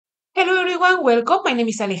everyone, welcome. My name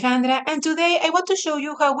is Alejandra, and today I want to show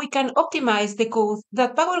you how we can optimize the code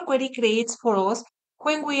that Power Query creates for us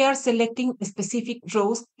when we are selecting specific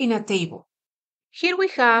rows in a table. Here we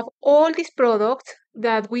have all these products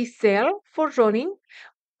that we sell for running.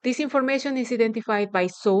 This information is identified by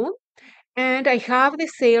zone, and I have the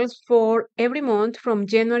sales for every month from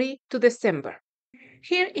January to December.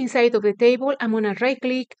 Here inside of the table, I'm going to right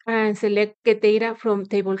click and select Get Data from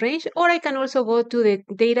Table Range, or I can also go to the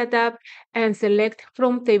Data tab and select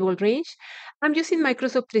from Table Range. I'm using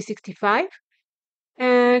Microsoft 365.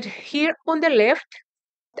 And here on the left,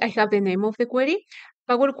 I have the name of the query.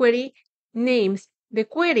 Power Query names the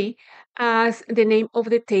query as the name of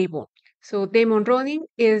the table. So Demon Running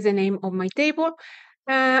is the name of my table.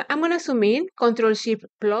 I'm going to zoom in, Control Shift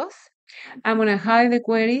plus. I'm going to hide the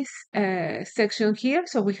queries section here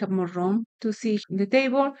so we have more room to see the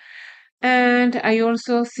table. And I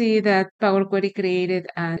also see that Power Query created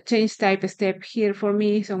a change type step here for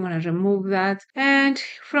me, so I'm going to remove that. And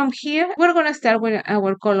from here, we're going to start with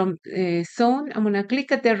our column zone. I'm going to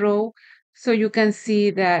click at the row so you can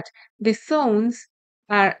see that the zones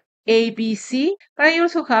are A, B, C, but I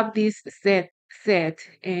also have this set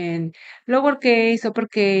in lowercase,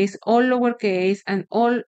 uppercase, all lowercase, and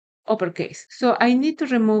all uppercase. So I need to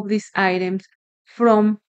remove these items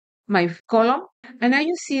from my column. And now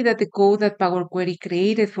you see that the code that Power Query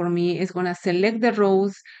created for me is going to select the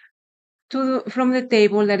rows from the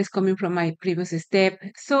table that is coming from my previous step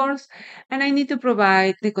source. And I need to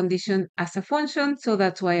provide the condition as a function. So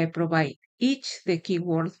that's why I provide each the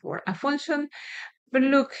keyword for a function. But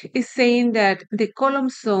look, it's saying that the column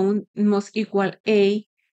zone must equal A,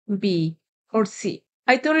 B, or C.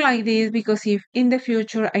 I don't like this because if in the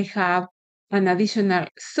future I have an additional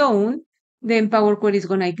zone, then Power Query is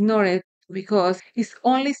going to ignore it because it's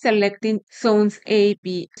only selecting zones A,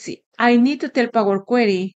 B, C. I need to tell Power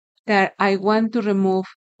Query that I want to remove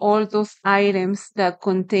all those items that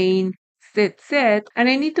contain set, and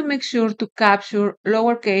I need to make sure to capture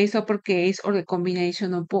lowercase, uppercase, or the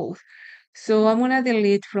combination of both. So I'm going to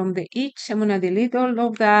delete from the each. I'm going to delete all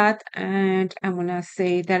of that. And I'm going to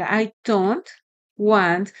say that I don't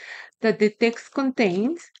want that the text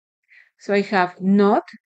contains. So I have not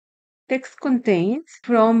text contains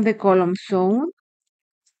from the column zone.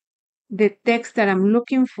 The text that I'm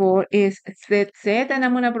looking for is set, and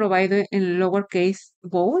I'm going to provide it in lowercase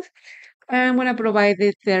both. I'm going to provide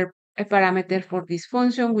the third parameter for this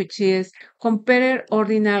function, which is compare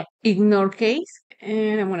ordinal ignore case.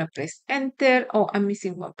 And I'm going to press enter. Oh, I'm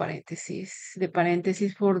missing one parenthesis. The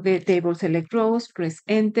parenthesis for the table select rows, press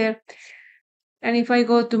enter. And if I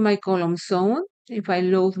go to my column zone, if I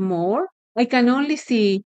load more, I can only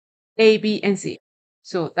see A, B, and C.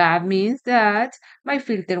 So that means that my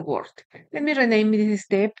filter worked. Let me rename this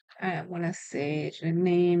step. I want to say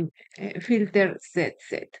rename filter set.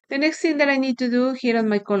 The next thing that I need to do here on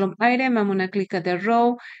my column item, I'm going to click at the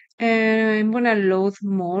row and I'm going to load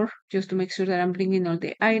more just to make sure that I'm bringing all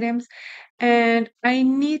the items. And I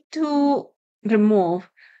need to remove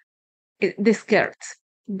the skirts.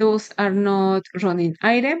 Those are not running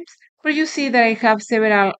items. But you see that I have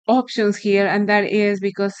several options here, and that is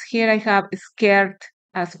because here I have skirt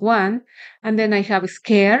as one, and then I have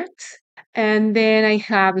skirts, and then I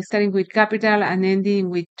have starting with capital and ending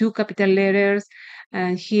with two capital letters,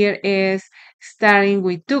 and here is starting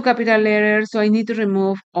with two capital letters. So I need to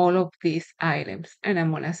remove all of these items, and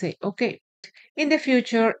I'm gonna say, okay. In the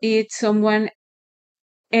future, if someone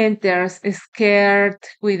enters scared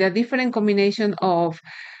with a different combination of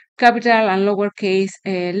capital and lowercase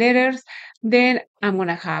letters, then I'm going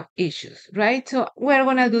to have issues, right? So we're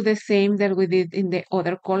going to do the same that we did in the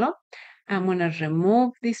other column. I'm going to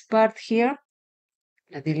remove this part here,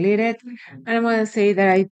 delete it, and I'm going to say that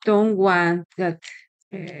I don't want that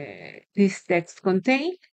this text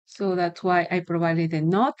contained. So that's why I provided a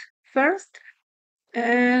not first.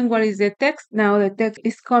 And what is the text? Now the text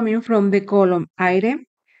is coming from the column item,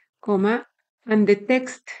 comma, and the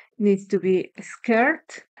text needs to be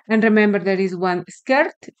skirt. And remember, there is one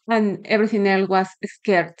skirt, and everything else was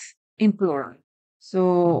skirts in plural.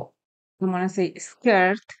 So I'm going to say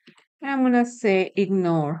skirt, and I'm going to say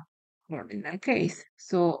ignore ordinal case.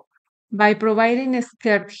 So by providing a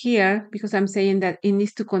skirt here, because I'm saying that it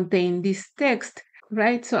needs to contain this text,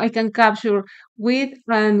 right? So I can capture with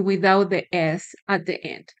and without the S at the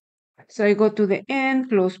end. So I go to the end,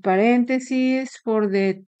 close parentheses for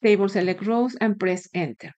the table select rows and press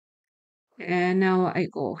enter. And now I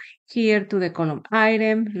go here to the column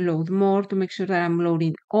item, load more to make sure that I'm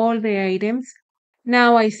loading all the items.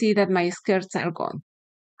 Now I see that my skirts are gone.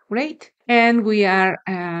 Great. And we are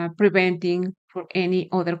preventing for any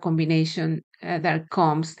other combination that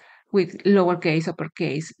comes with lowercase,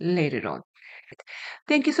 uppercase later on.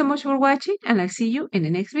 Thank you so much for watching, and I'll see you in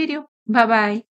the next video. Bye-bye.